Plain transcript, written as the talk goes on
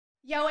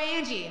Yo,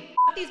 Angie,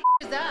 f these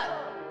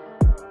up.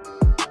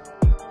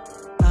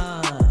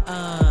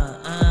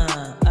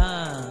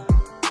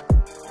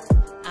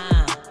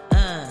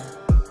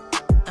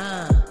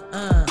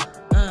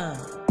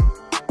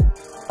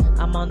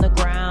 I'm on the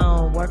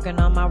ground, working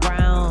on my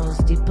rounds.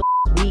 These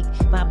weak,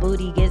 my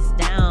booty gets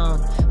down.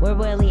 Where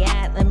Willie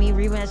at? Let me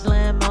rematch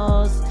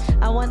limos.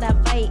 I won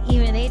that fight,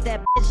 even ate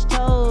that bitch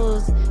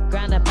toes.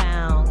 Ground a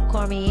pound,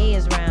 Cormier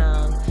is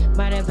round.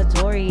 Martin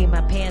Vittori,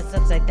 my pants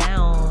upside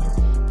down.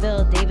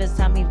 Phil Davis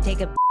taught me to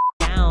take a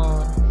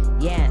down.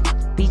 Yeah,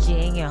 beat you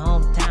in your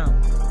hometown.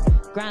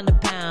 Ground a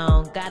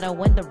pound, gotta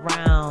win the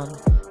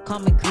round. Call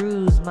me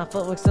Cruz, my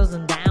footwork slows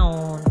them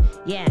down.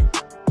 Yeah,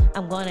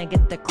 I'm gonna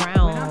get the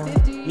crown.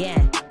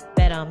 Yeah,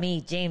 bet on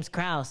me, James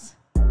Krause.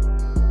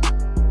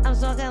 I'm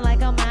smoking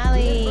like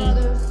O'Malley,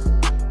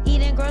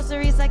 eating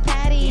groceries like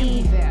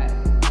Patty.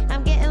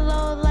 I'm getting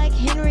low like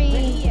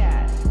Henry.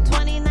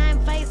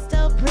 29 fights,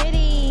 still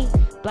pretty.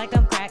 Black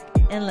on crack,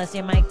 unless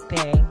you're Mike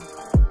Perry.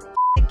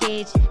 The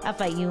cage, I'll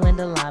fight you in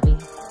the lobby.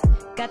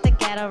 Got the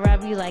cat, I'll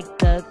rob you like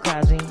Doug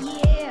Crosby.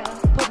 Yeah.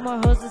 Put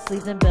more hoes to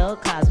sleep than Bill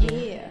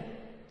Cosby. Yeah.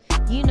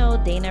 You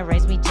know Dana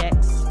writes me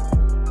checks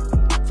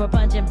for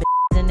punching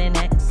bitches in their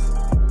necks.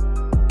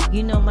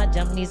 You know my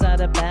jump knees are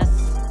the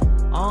best.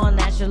 All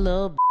natural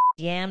little bitch,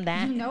 yeah, I'm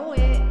that. You know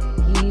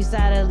it. You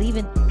started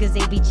leaving cause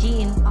they be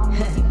cheating. I'm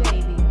with you,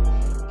 baby.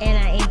 And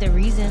I ain't the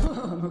reason.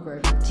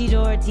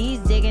 Tito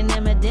Ortiz digging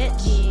them a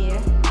ditch.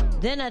 Yeah.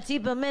 Then I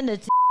teep them in the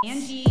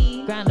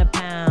Angie. Ground a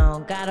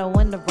pound, gotta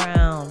win the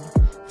round.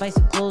 Fight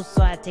so close,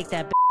 so I take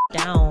that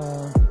bitch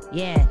down.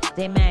 Yeah,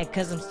 they mad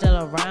cause I'm still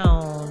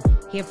around.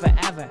 Here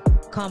forever,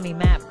 call me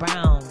Matt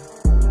Brown.